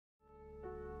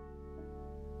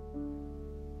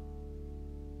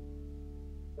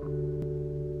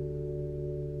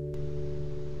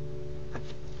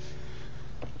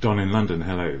Don in London,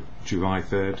 hello. July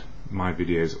 3rd, my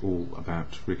video is all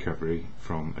about recovery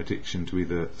from addiction to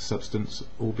either substance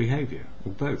or behaviour,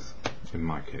 or both in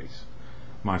my case.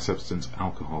 My substance,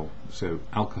 alcohol, so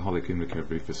alcoholic in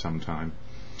recovery for some time,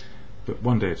 but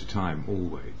one day at a time,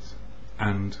 always.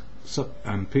 And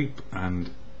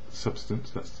substance,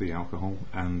 that's the alcohol,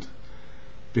 and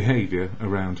behaviour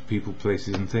around people,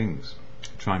 places and things.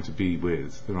 Trying to be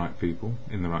with the right people,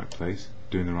 in the right place,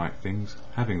 doing the right things,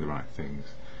 having the right things.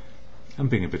 And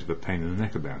being a bit of a pain in the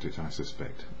neck about it, I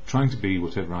suspect. Trying to be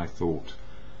whatever I thought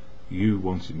you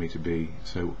wanted me to be,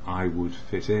 so I would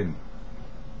fit in.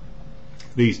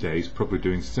 These days, probably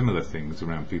doing similar things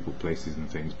around people, places and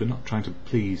things, but not trying to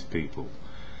please people,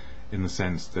 in the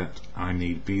sense that I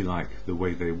need be like the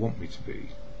way they want me to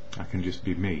be. I can just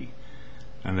be me,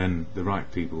 and then the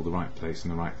right people, the right place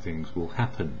and the right things will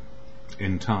happen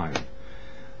in time.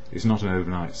 It's not an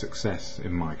overnight success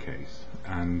in my case,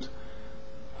 and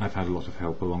I've had a lot of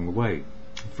help along the way,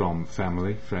 from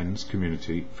family, friends,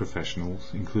 community,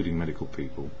 professionals, including medical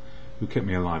people, who kept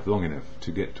me alive long enough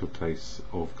to get to a place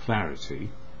of clarity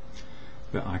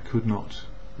that I could not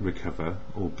recover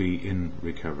or be in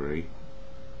recovery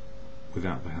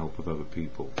without the help of other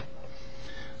people.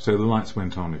 So the lights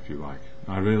went on, if you like.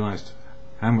 I realised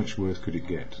how much worse could it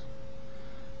get,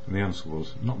 and the answer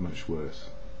was not much worse.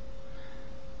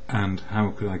 And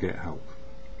how could I get help?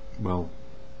 Well,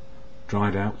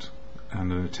 dried out,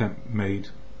 and an attempt made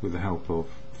with the help of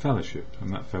fellowship,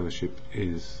 and that fellowship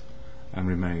is and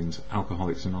remains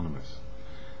Alcoholics Anonymous.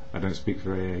 I don't speak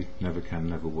for AA, never can,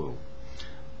 never will.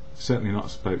 Certainly not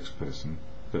a spokesperson,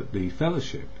 but the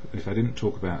fellowship, if I didn't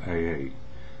talk about AA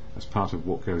as part of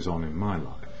what goes on in my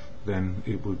life, then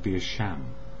it would be a sham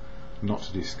not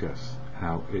to discuss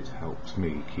how it helped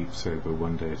me keep sober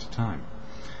one day at a time,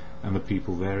 and the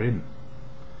people therein.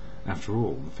 After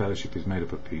all, the fellowship is made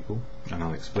up of people, and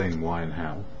I'll explain why and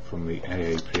how from the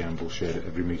AA preamble shared at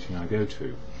every meeting I go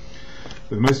to.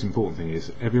 But the most important thing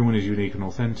is, everyone is unique and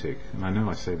authentic, and I know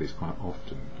I say this quite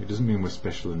often. It doesn't mean we're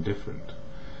special and different,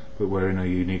 but we're in a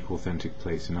unique, authentic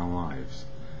place in our lives.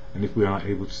 And if we are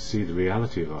able to see the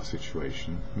reality of our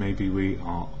situation, maybe we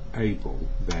are able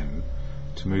then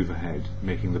to move ahead,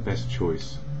 making the best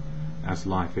choice as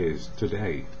life is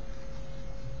today.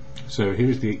 So here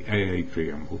is the AA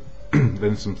preamble,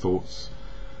 then some thoughts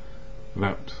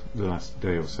about the last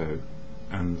day or so,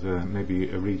 and maybe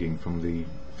a reading from the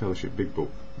Fellowship Big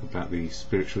Book about the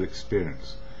spiritual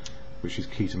experience, which is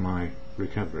key to my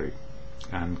recovery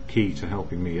and key to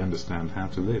helping me understand how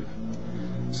to live.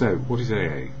 So, what is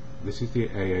AA? This is the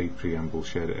AA preamble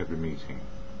shared at every meeting.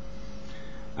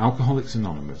 Alcoholics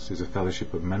Anonymous is a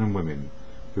fellowship of men and women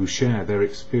who share their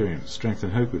experience, strength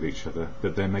and hope with each other,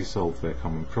 that they may solve their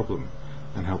common problem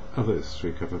and help others to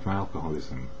recover from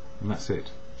alcoholism. And that's it.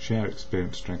 Share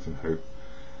experience, strength and hope,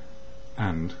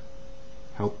 and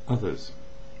help others.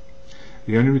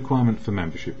 The only requirement for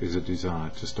membership is a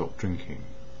desire to stop drinking.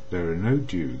 There are no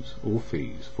dues or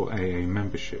fees for AA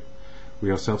membership.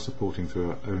 We are self-supporting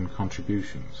through our own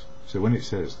contributions. So when it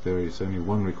says there is only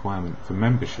one requirement for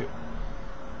membership,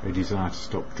 a desire to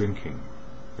stop drinking,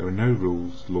 there are no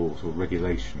rules, laws or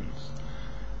regulations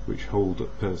which hold a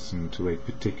person to a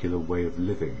particular way of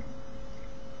living.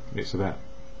 It's about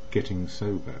getting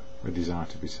sober, a desire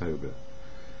to be sober.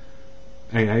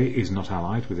 AA is not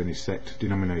allied with any sect,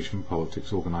 denomination,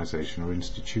 politics, organisation or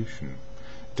institution.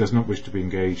 It does not wish to be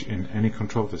engaged in any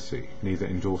controversy, neither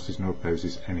endorses nor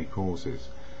opposes any causes.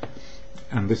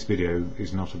 And this video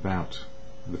is not about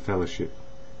the fellowship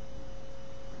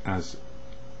as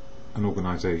an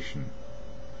organisation,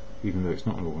 even though it's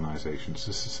not an organisation, it's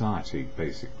a society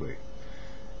basically.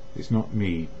 It's not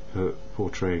me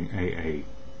portraying AA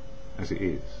as it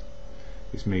is.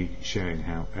 It's me sharing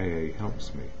how AA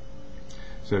helps me.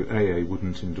 So AA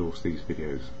wouldn't endorse these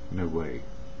videos, no way.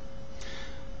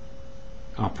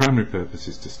 Our primary purpose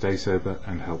is to stay sober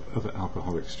and help other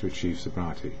alcoholics to achieve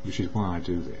sobriety, which is why I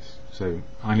do this. So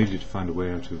I needed to find a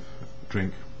way out of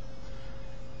drink,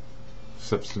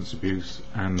 substance abuse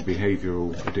and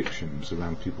behavioural addictions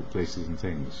around people, places and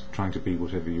things, trying to be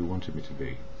whatever you wanted me to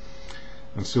be,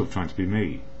 and still trying to be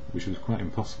me, which was quite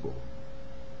impossible.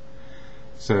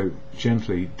 So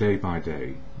gently, day by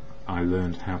day, I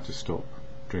learned how to stop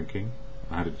drinking.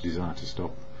 I had a desire to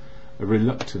stop, a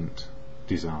reluctant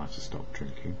desire to stop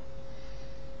drinking,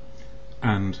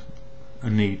 and a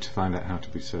need to find out how to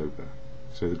be sober.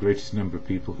 So the greatest number of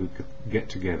people who get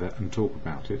together and talk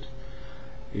about it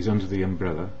is under the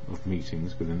umbrella of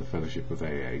meetings within the fellowship of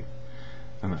AA,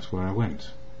 and that's where I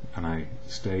went, and I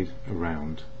stayed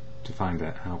around to find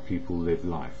out how people live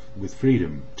life with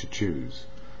freedom to choose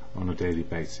on a daily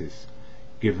basis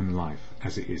given life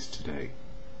as it is today.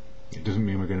 It doesn't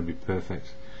mean we're going to be perfect.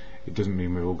 It doesn't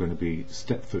mean we're all going to be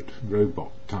Stepford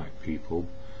robot type people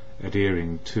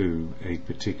adhering to a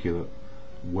particular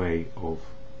way of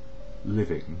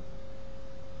living.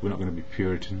 We're not going to be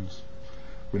Puritans.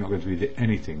 We're not going to be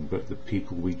anything but the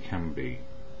people we can be.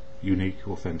 Unique,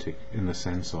 authentic, in the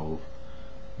sense of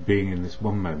being in this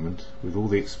one moment with all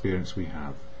the experience we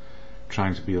have,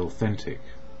 trying to be authentic,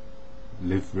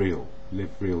 live real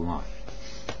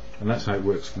life. And that's how it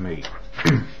works for me.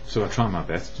 So I try my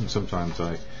best, and sometimes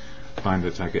I find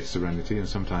that I get serenity, and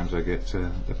sometimes I get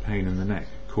a pain in the neck,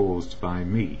 caused by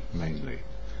me mainly.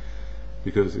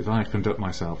 Because if I conduct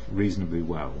myself reasonably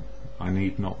well, I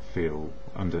need not feel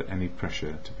under any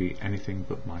pressure to be anything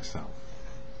but myself.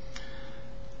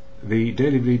 The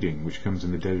daily reading, which comes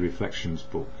in the Daily Reflections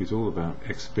book, is all about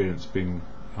experience being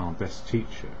our best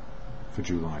teacher for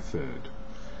July 3rd.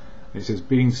 It says,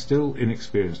 being still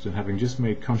inexperienced and having just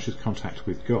made conscious contact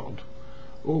with God,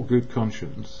 or good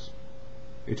conscience,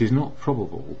 it is not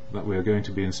probable that we are going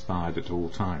to be inspired at all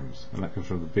times. And that comes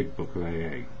from the big book of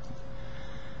AA.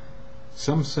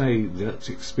 Some say that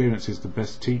experience is the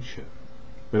best teacher,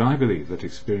 but I believe that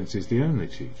experience is the only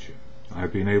teacher. I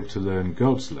have been able to learn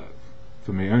God's love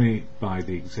for me only by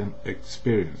the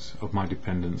experience of my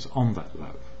dependence on that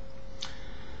love.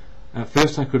 At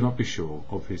first I could not be sure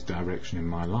of his direction in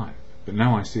my life, but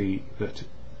now I see that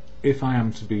if I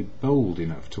am to be bold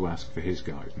enough to ask for his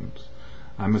guidance,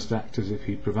 I must act as if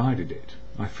he provided it.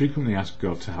 I frequently ask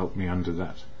God to help me under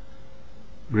that.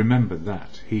 Remember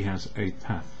that he has a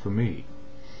path for me.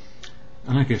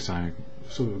 And I guess I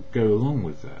sort of go along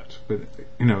with that. But,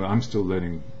 I'm still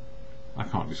learning. I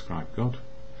can't describe God.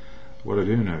 What I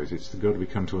do know is it's the God we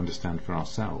come to understand for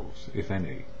ourselves, if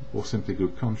any, or simply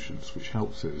good conscience, which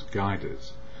helps us, guide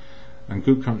us. And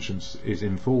good conscience is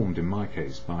informed, in my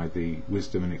case, by the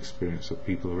wisdom and experience of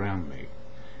people around me,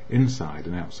 inside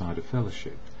and outside of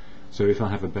fellowship. So if I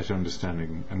have a better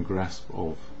understanding and grasp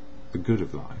of the good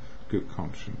of life, good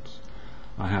conscience,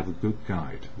 I have a good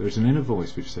guide. There is an inner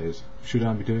voice which says, should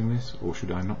I be doing this or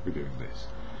should I not be doing this?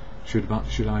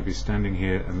 Should I be standing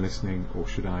here and listening, or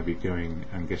should I be going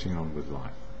and getting on with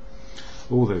life?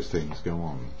 All those things go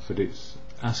on, but it's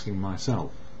asking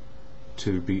myself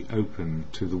to be open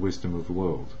to the wisdom of the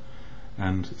world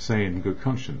and say in good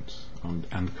conscience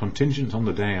and contingent on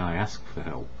the day I ask for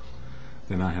help,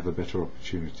 then I have a better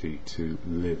opportunity to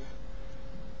live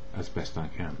as best I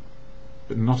can,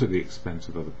 but not at the expense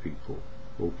of other people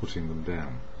or putting them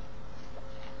down.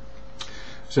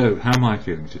 So, how am I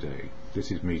feeling today? This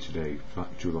is me today,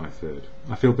 July 3rd.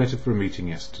 I feel better for a meeting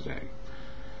yesterday.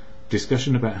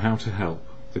 Discussion about how to help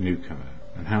the newcomer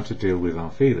and how to deal with our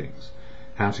feelings,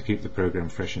 how to keep the programme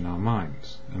fresh in our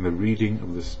minds, and the reading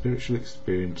of the spiritual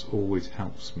experience always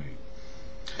helps me.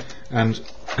 And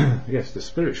yes, the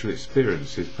spiritual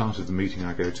experience is part of the meeting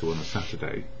I go to on a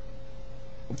Saturday,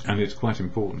 and it's quite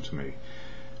important to me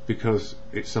because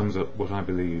it sums up what I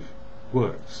believe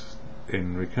works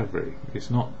in recovery. It's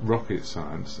not rocket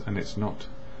science, and it's not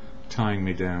tying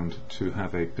me down to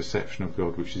have a perception of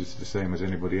God which is the same as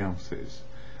anybody else's.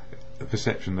 A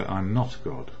perception that I'm not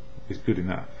God is good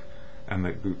enough, and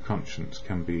that good conscience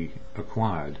can be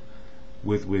acquired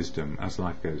with wisdom as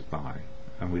life goes by,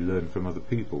 and we learn from other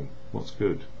people what's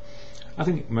good. I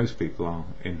think most people are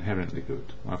inherently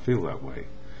good. I feel that way,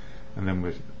 and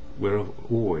then we're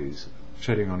always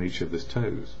treading on each other's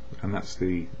toes, and that's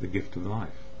the gift of life.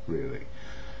 Really,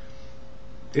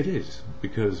 it is,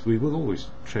 because we will always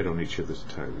tread on each other's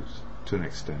toes to an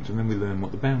extent, and then we learn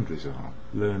what the boundaries are,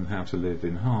 learn how to live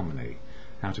in harmony,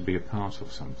 how to be a part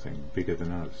of something bigger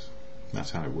than us.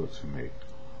 That's how it works for me.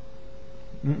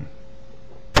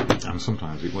 And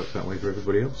sometimes it works that way for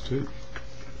everybody else too,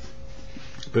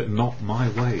 but not my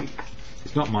way.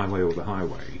 It's not my way or the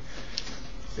highway.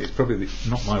 It's probably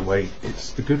not my way,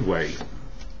 it's the good way.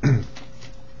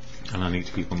 And I need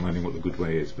to keep on learning what the good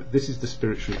way is. But this is the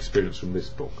spiritual experience from this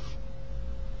book.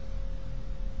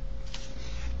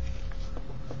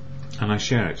 And I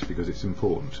share it because it's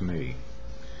important to me.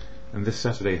 And this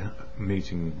Saturday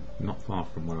meeting, not far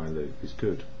from where I live, is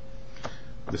good.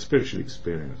 The spiritual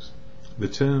experience. The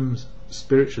terms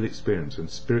spiritual experience and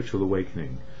spiritual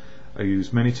awakening are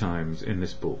used many times in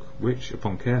this book, which,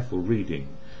 upon careful reading,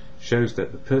 shows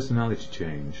that the personality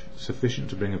change sufficient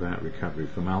to bring about recovery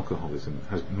from alcoholism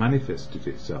has manifested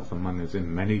itself among us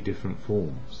in many different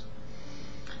forms.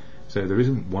 So there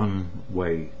isn't one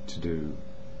way to do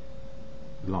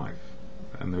life,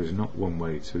 and there is not one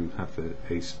way to have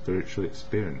a spiritual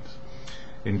experience.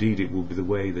 Indeed, it will be the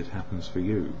way that happens for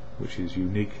you, which is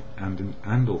unique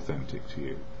and authentic to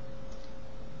you.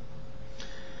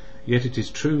 Yet it is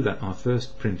true that our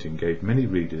first printing gave many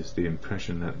readers the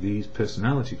impression that these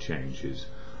personality changes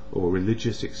or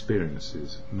religious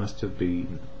experiences must be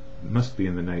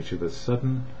in the nature of a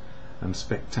sudden and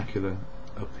spectacular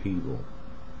upheaval.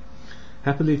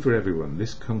 Happily for everyone,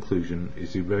 this conclusion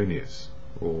is erroneous,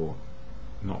 or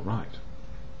not right.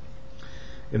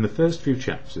 In the first few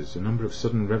chapters, a number of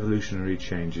sudden revolutionary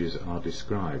changes are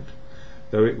described.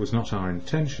 Though it was not our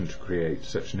intention to create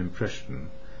such an impression,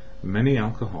 many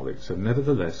alcoholics have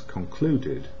nevertheless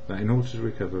concluded that in order to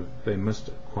recover they must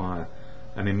acquire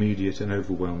an immediate and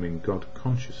overwhelming God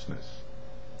consciousness,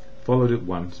 followed at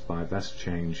once by a vast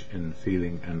change in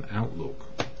feeling and outlook.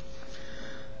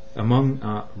 Among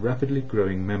our rapidly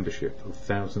growing membership of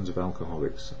thousands of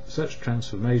alcoholics, such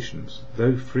transformations,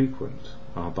 though frequent,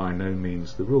 are by no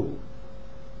means the rule.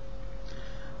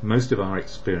 Most of our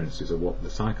experiences are what the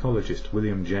psychologist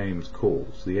William James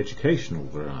calls the educational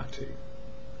variety,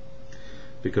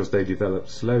 because they develop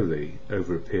slowly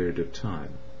over a period of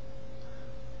time.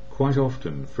 Quite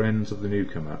often, friends of the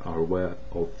newcomer are aware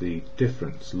of the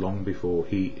difference long before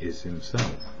he is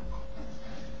himself.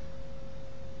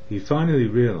 He finally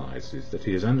realizes that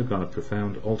he has undergone a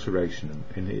profound alteration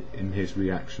in his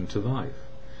reaction to life,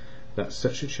 that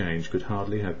such a change could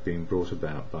hardly have been brought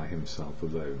about by himself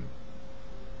alone.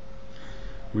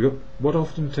 What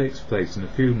often takes place in a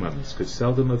few months could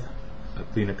seldom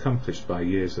have been accomplished by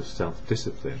years of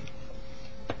self-discipline.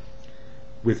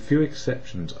 With few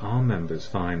exceptions, our members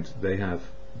find they have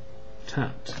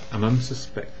tapped an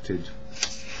unsuspected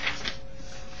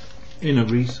inner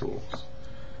resource,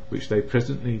 which they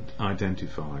presently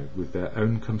identify with their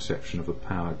own conception of a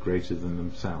power greater than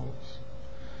themselves.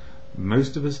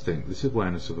 Most of us think this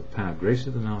awareness of a power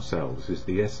greater than ourselves is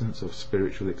the essence of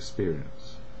spiritual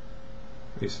experience.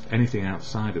 It's anything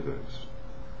outside of us,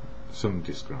 some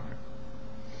describe.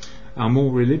 Our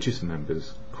more religious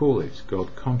members call it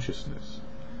God consciousness,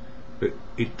 but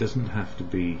it doesn't have to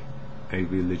be a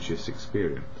religious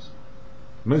experience.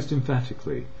 Most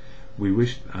emphatically, we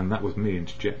wish, and that was me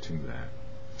interjecting there,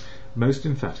 most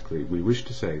emphatically we wish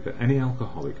to say that any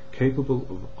alcoholic capable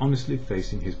of honestly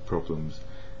facing his problems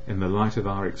in the light of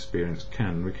our experience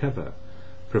can recover,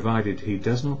 provided he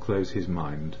does not close his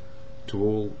mind to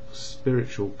all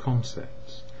spiritual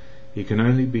concepts. He can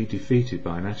only be defeated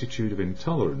by an attitude of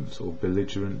intolerance or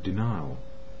belligerent denial.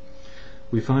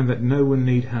 We find that no one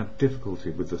need have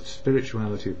difficulty with the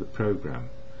spirituality of the program.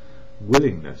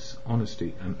 Willingness,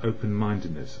 honesty and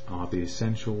open-mindedness are the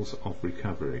essentials of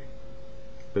recovery,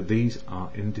 but these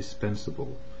are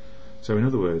indispensable. So in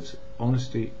other words,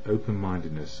 honesty,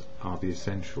 open-mindedness are the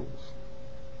essentials,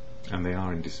 and they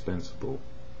are indispensable.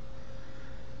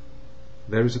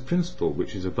 There is a principle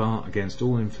which is a bar against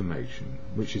all information,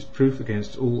 which is proof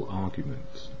against all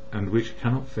arguments, and which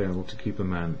cannot fail to keep a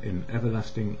man in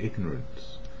everlasting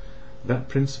ignorance. That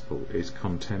principle is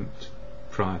contempt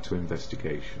prior to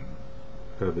investigation.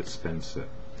 Herbert Spencer.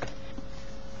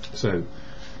 So,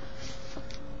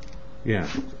 yeah,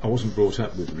 I wasn't brought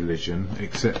up with religion,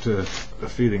 except a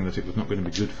feeling that it was not going to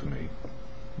be good for me,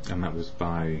 and that was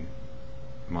by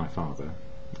my father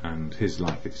and his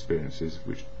life experiences,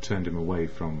 which turned him away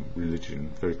from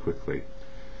religion very quickly.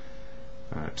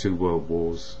 2 world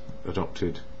wars,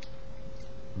 adopted,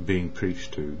 being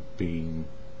preached to, being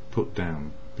put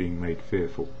down, being made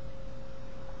fearful,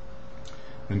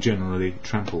 and generally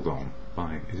trampled on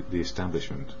by the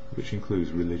establishment, which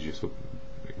includes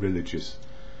religious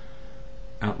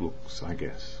outlooks, I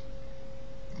guess.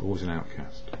 Always an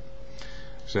outcast.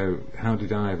 So how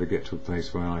did I ever get to a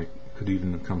place where I could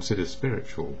even consider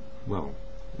spiritual? Well,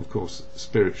 of course,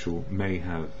 spiritual may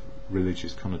have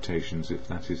religious connotations if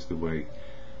that is the way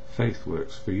faith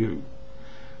works for you.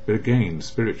 But again,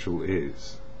 spiritual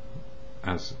is,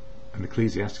 as an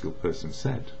ecclesiastical person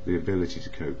said, the ability to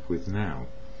cope with now.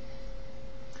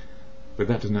 But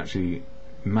that doesn't actually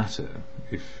matter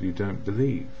if you don't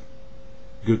believe.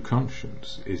 Good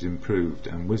conscience is improved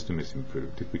and wisdom is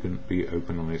improved if we can be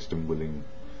open, honest and willing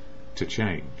to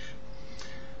change.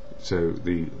 So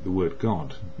the word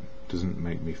God doesn't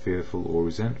make me fearful or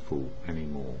resentful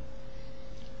anymore.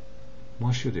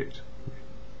 Why should it?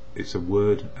 It's a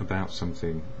word about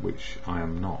something which I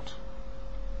am not.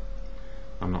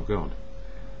 I'm not God.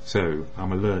 So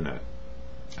I'm a learner,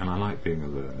 and I like being a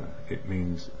learner. It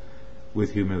means,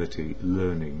 with humility,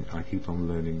 learning. I keep on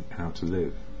learning how to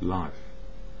live life.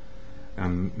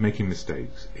 And making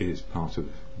mistakes is part of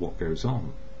what goes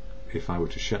on. If I were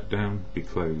to shut down, be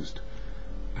closed,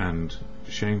 and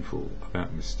shameful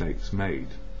about mistakes made,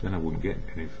 then I wouldn't get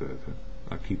any further.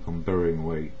 I keep on burrowing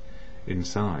away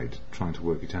inside, trying to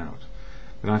work it out.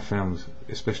 But I found,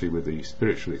 especially with the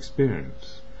spiritual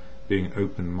experience, being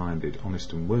open-minded,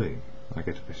 honest and willing, I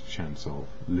get a better chance of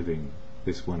living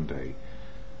this one day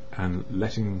and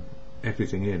letting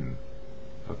everything in.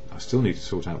 I still need to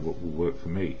sort out what will work for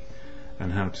me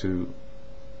and how to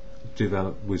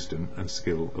develop wisdom and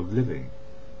skill of living.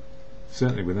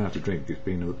 Certainly without a drink it's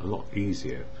been a lot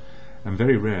easier, and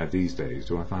very rare these days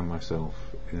do I find myself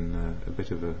in a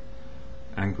bit of a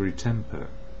angry temper,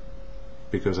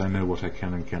 because I know what I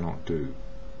can and cannot do.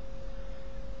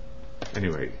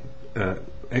 Anyway,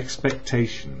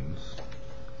 expectations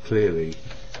clearly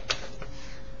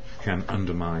can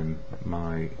undermine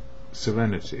my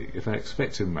serenity. If I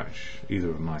expect too much,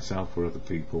 either of myself or other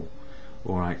people,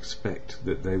 or I expect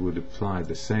that they would apply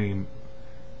the same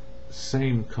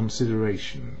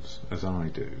considerations as I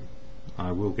do,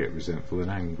 I will get resentful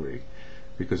and angry,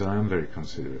 because I am very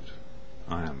considerate.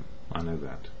 I know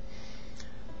that.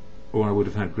 Or I would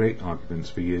have had great arguments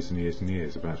for years and years and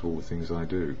years about all the things I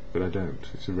do, but I don't.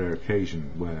 It's a rare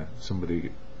occasion where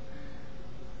somebody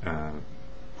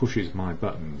pushes my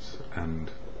buttons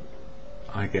and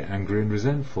I get angry and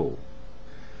resentful.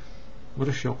 What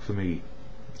a shock for me.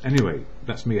 Anyway,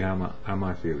 that's me. How am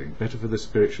I feeling? Better for the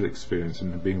spiritual experience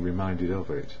and being reminded of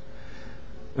it.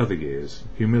 Other years,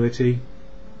 humility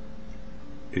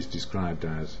is described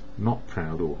as not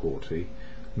proud or haughty,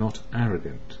 not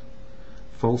arrogant.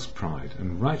 False pride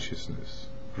and righteousness,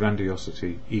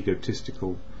 grandiosity,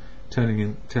 egotistical,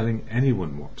 telling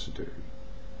anyone what to do.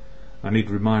 I need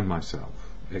to remind myself,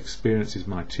 experience is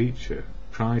my teacher.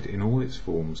 Pride in all its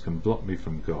forms can block me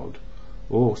from God,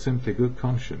 or simply good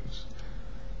conscience,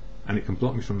 and it can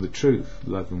block me from the truth,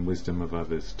 love and wisdom of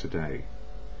others today.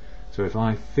 So if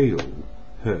I feel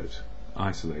hurt,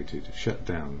 isolated, shut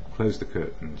down, close the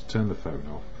curtains, turn the phone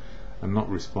off, and not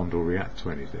respond or react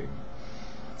to anything,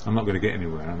 I'm not going to get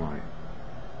anywhere, am I?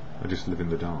 I just live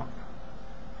in the dark.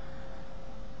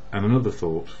 And another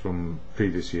thought from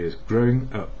previous years, growing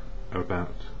up all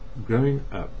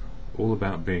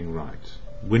about being right,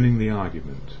 winning the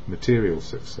argument, material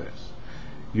success,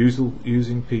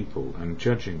 using people and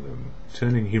judging them,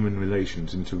 turning human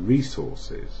relations into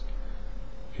resources,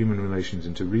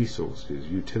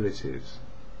 utilities.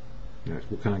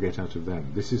 What can I get out of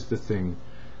them? This is the thing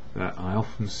that I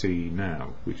often see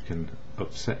now, which can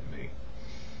upset me.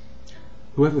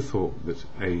 Whoever thought that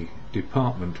a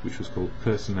department which was called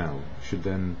personnel should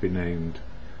then be named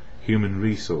human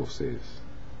resources,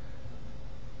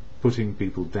 putting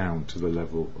people down to the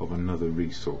level of another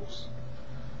resource?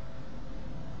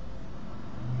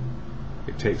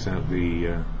 It takes out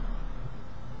the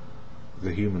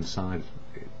human side.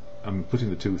 I'm putting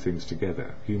the two things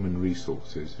together. Human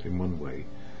resources in one way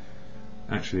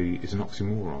actually is an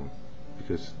oxymoron,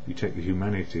 because you take the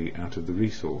humanity out of the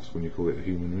resource when you call it a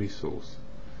human resource.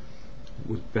 It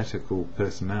was better called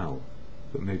personnel,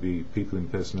 but maybe people in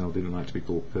personnel didn't like to be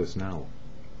called personnel.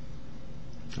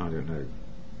 I don't know.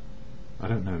 I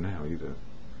don't know now either.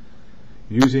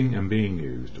 Using and being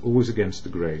used, always against the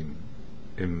grain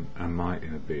and my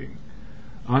inner being.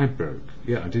 I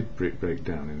did break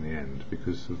down in the end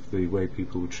because of the way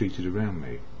people were treated around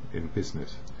me in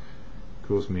business. It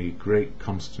caused me great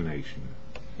consternation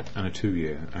and a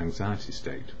 2-year anxiety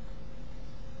state.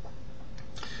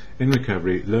 In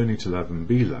recovery, learning to love and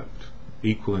be loved,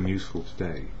 equal and useful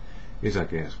today, is, I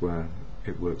guess, where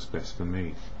it works best for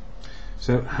me.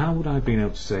 So how would I have been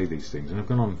able to say these things? And I've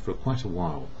gone on for quite a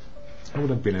while. How would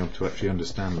I have been able to actually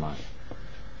understand life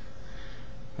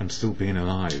and still being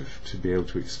alive, to be able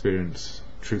to experience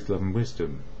truth, love and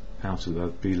wisdom, how to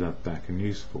love, be loved back and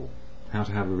useful, how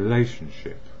to have a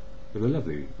relationship with a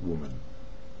lovely woman,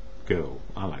 girl,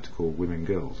 I like to call women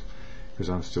girls, because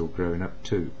I'm still growing up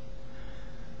too,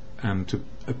 and to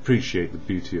appreciate the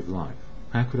beauty of life.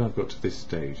 How could I have got to this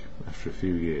stage after a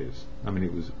few years? I mean,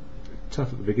 it was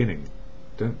tough at the beginning.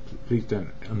 Please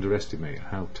don't underestimate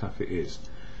how tough it is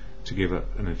to give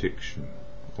up an addiction,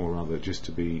 or rather just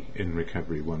to be in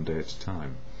recovery one day at a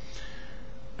time.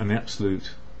 And the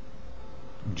absolute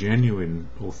genuine,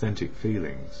 authentic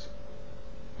feelings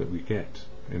that we get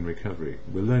in recovery.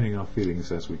 We're learning our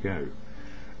feelings as we go.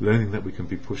 Learning that we can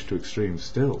be pushed to extremes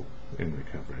still in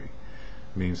recovery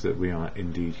means that we are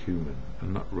indeed human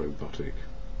and not robotic,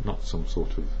 not some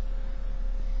sort of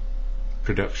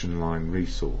production line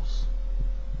resource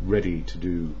ready to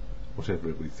do whatever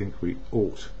we think we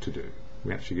ought to do.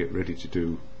 We actually get ready to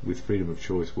do, with freedom of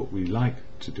choice, what we like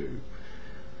to do,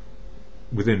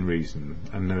 within reason,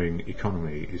 and knowing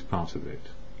economy is part of it.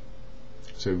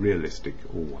 So realistic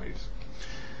always.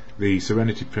 The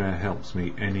Serenity Prayer helps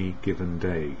me any given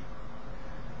day,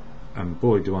 and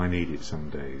boy do I need it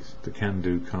some days. The can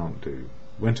do, can't do.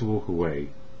 When to walk away,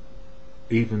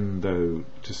 even though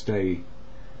to stay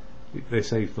They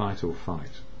say flight or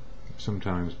fight.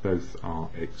 Sometimes both are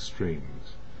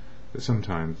extremes, but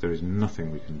sometimes there is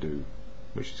nothing we can do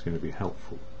which is going to be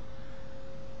helpful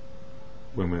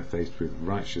when we're faced with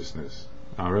righteousness,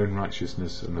 our own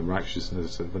righteousness and the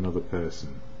righteousness of another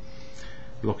person.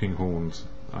 Locking horns,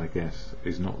 I guess,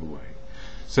 is not the way.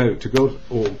 So, to God,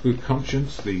 all good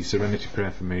conscience, the serenity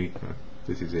prayer for me,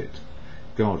 this is it.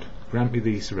 God, grant me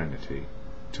the serenity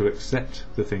to accept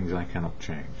the things I cannot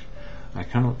change. I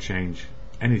cannot change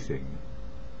anything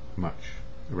much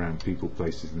around people,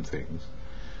 places and things.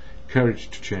 Courage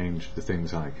to change the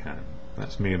things I can.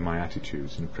 That's me and my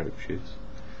attitudes and approaches.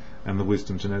 And the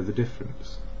wisdom to know the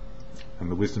difference. And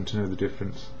the wisdom to know the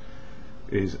difference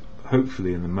is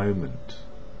hopefully in the moment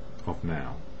of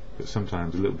now, but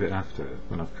sometimes a little bit after,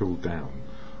 when I've cooled down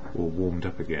or warmed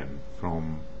up again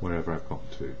from wherever I've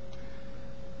got to.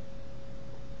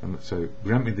 And so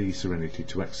grant me the serenity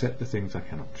to accept the things I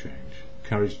cannot change,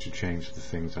 courage to change the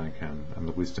things I can, and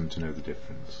the wisdom to know the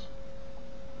difference.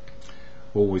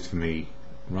 Always for me,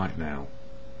 right now,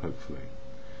 hopefully,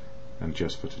 and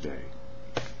just for today.